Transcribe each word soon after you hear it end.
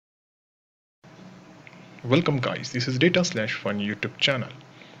Welcome guys, this is Data Slash Fun YouTube channel.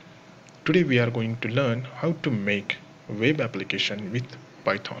 Today we are going to learn how to make web application with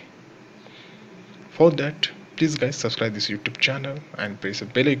Python. For that, please guys subscribe this YouTube channel and press the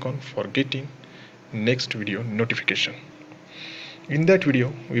bell icon for getting next video notification. In that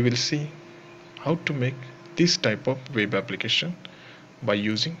video, we will see how to make this type of web application by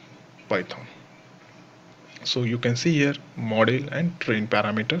using Python. So you can see here model and train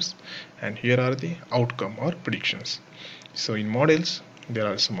parameters, and here are the outcome or predictions. So in models there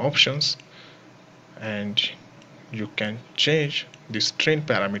are some options, and you can change this train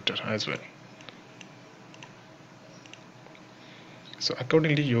parameter as well. So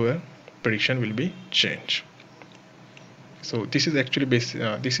accordingly your prediction will be changed. So this is actually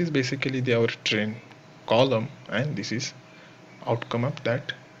basically our train column, and this is outcome of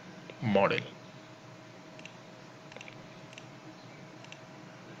that model.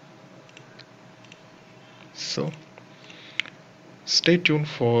 So stay tuned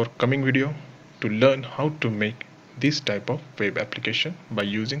for coming video to learn how to make this type of web application by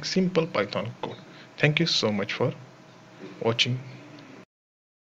using simple Python code. Thank you so much for watching